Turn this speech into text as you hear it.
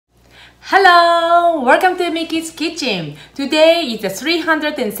Hello! Welcome to Miki's Kitchen. Today is the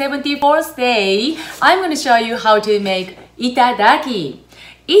 374th day. I'm going to show you how to make Itadaki.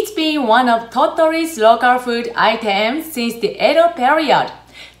 It's been one of Tottori's local food items since the Edo period.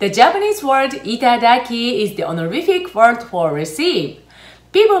 The Japanese word Itadaki is the honorific word for receive.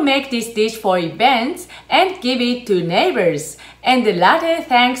 People make this dish for events and give it to neighbors, and the latter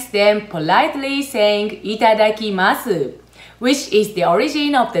thanks them politely saying Itadakimasu, which is the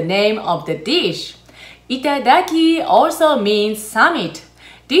origin of the name of the dish. Itadaki also means summit.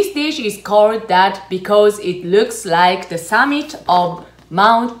 This dish is called that because it looks like the summit of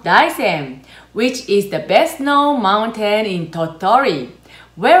Mount Daisen, which is the best-known mountain in Tottori.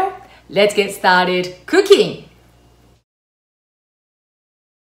 Well, let's get started cooking.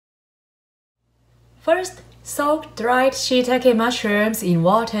 First, soak dried shiitake mushrooms in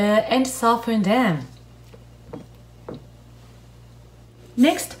water and soften them.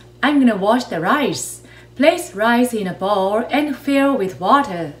 Next, I'm gonna wash the rice. Place rice in a bowl and fill with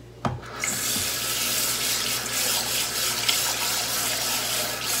water.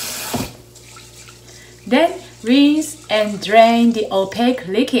 Then rinse and drain the opaque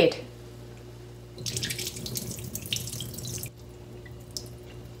liquid.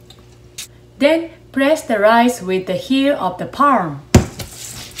 Then press the rice with the heel of the palm.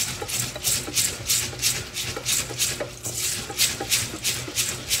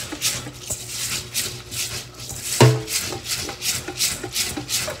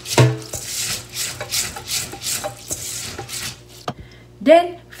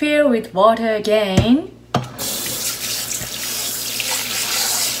 Then fill with water again.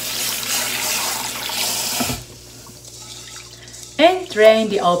 And drain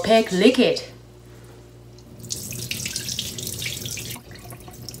the opaque liquid.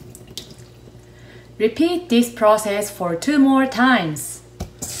 Repeat this process for 2 more times.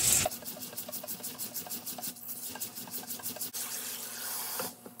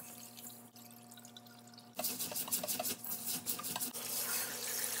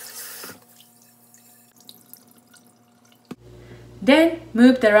 Then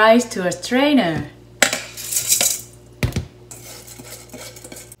move the rice to a strainer.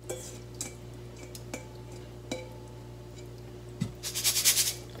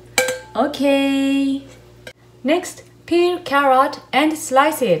 Okay. Next, peel carrot and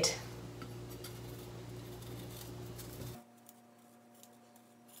slice it.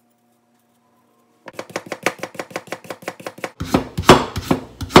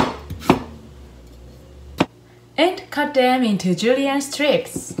 And cut them into julienne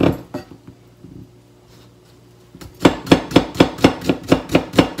strips.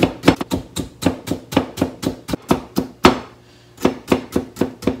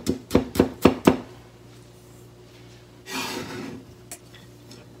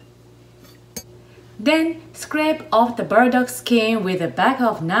 Then scrape off the burdock skin with the back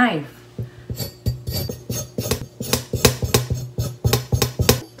of knife.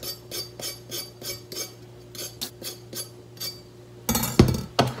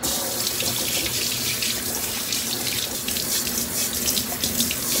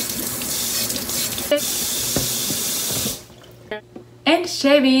 And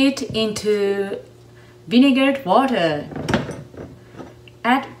shave it into vinegared water.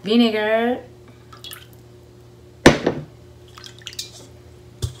 Add vinegar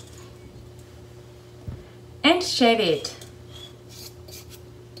and shave it.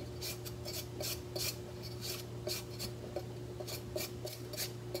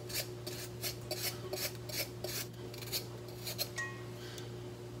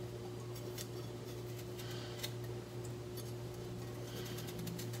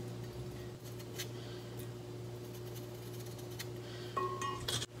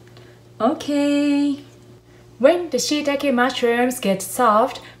 Okay. When the shiitake mushrooms get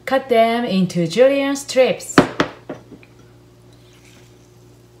soft, cut them into julienne strips.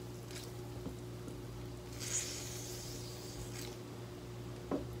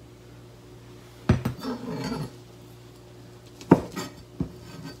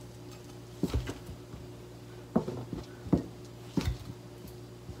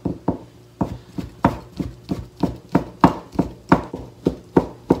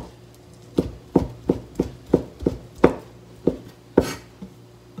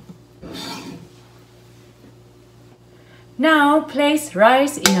 Now place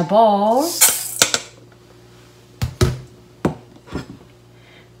rice in a bowl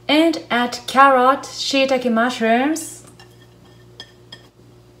and add carrot, shiitake mushrooms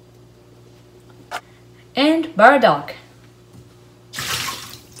and burdock.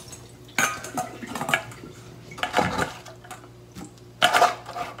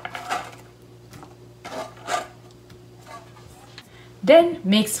 Then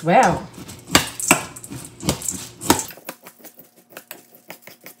mix well.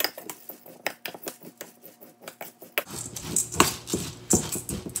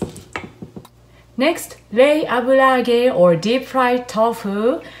 Next, lay aburage or deep fried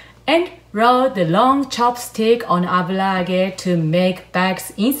tofu and roll the long chopstick on aburage to make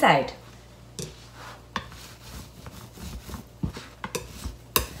bags inside.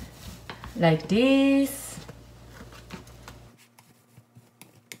 Like this.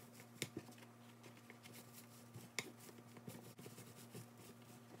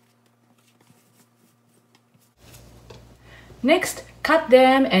 Next, cut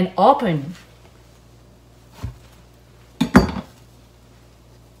them and open.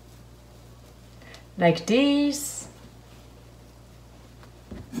 Like this.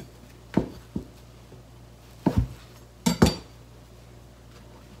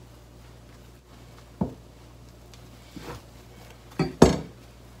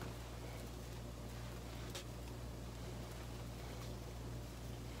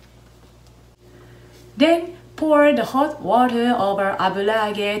 Then pour the hot water over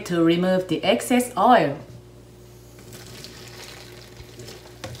aburage to remove the excess oil.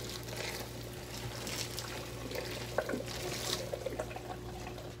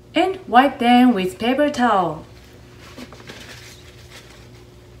 And wipe them with paper towel.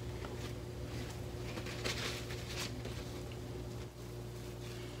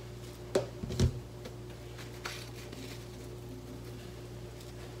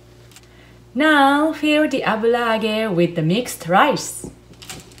 Now fill the aburage with the mixed rice.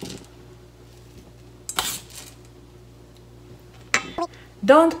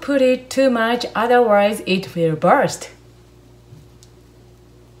 Don't put it too much, otherwise it will burst.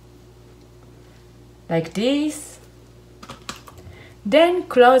 Like this. Then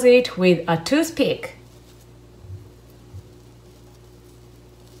close it with a toothpick.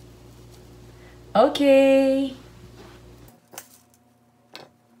 Okay.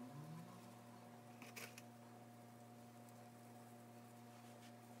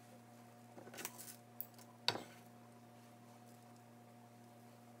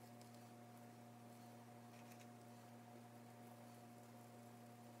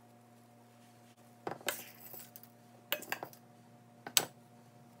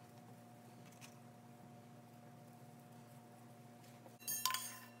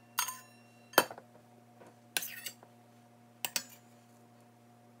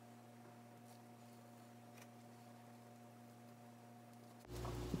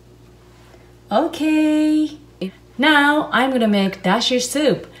 Okay. Now I'm gonna make dashi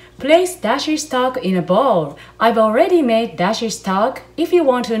soup. Place dashi stock in a bowl. I've already made dashi stock. If you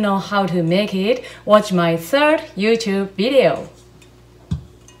want to know how to make it, watch my third YouTube video.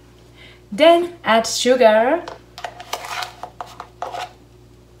 Then add sugar,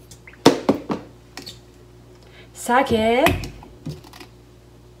 sake,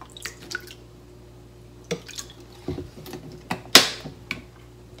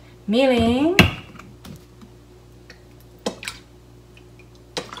 mirin,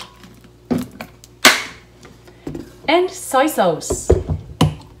 and soy sauce.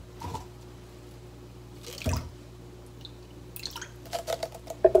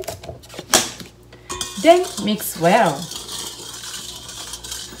 Then mix well.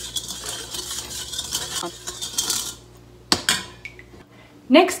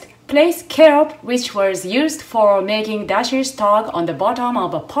 Next, place carrot, which was used for making dashi stock, on the bottom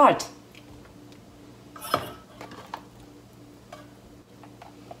of a pot.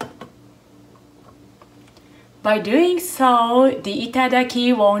 By doing so, the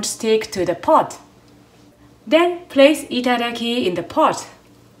itadaki won't stick to the pot. Then place itadaki in the pot.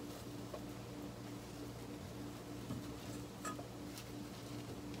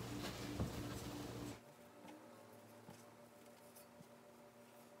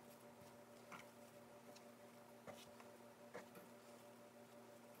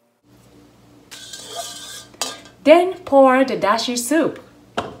 Then pour the dashi soup.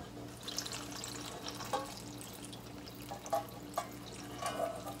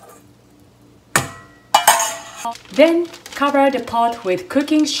 Then cover the pot with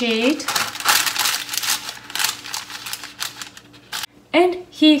cooking sheet and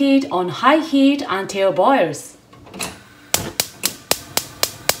heat it on high heat until boils.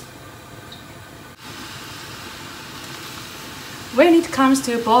 When it comes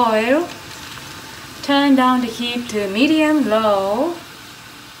to boil, turn down the heat to medium-low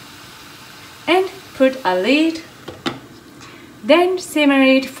and put a lid. Then simmer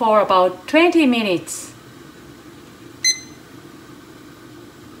it for about 20 minutes.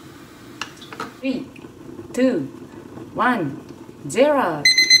 3, 2, 1, 0.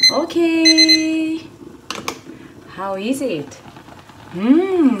 Okay. How is it?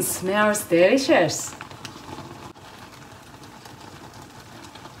 Smells delicious.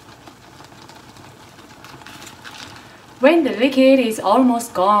 When the liquid is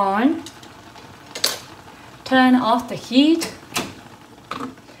almost gone, turn off the heat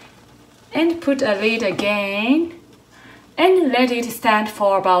and put a lid again and let it stand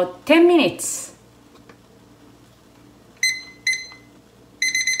for about 10 minutes.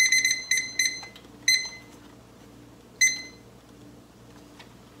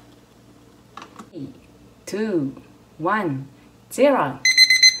 Three, 2, 1, 0.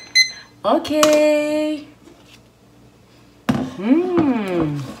 Okay.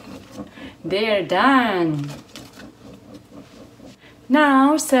 They're done.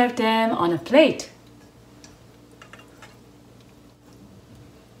 Now serve them on a plate.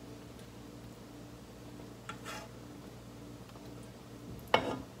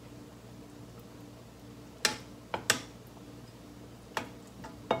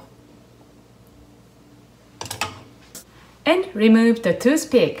 And remove the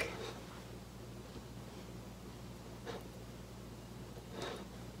toothpick.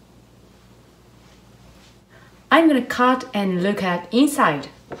 I'm gonna cut and look at inside.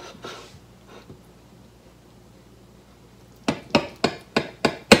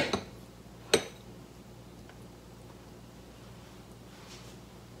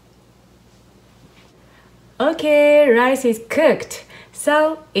 Okay, rice is cooked,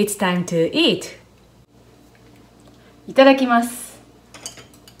 so it's time to eat. いただきます。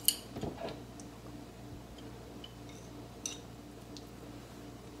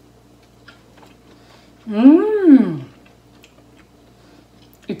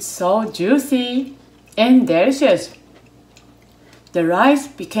It's so juicy and delicious. The rice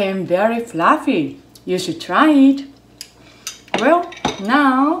became very fluffy. You should try it. Well,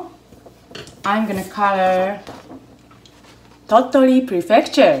 now I'm gonna color Tottori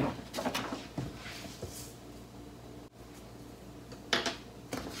Prefecture.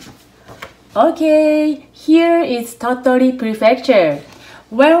 Okay, here is Tottori Prefecture.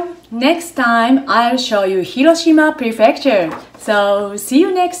 Well, next time I'll show you Hiroshima Prefecture. So see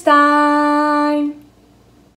you next time!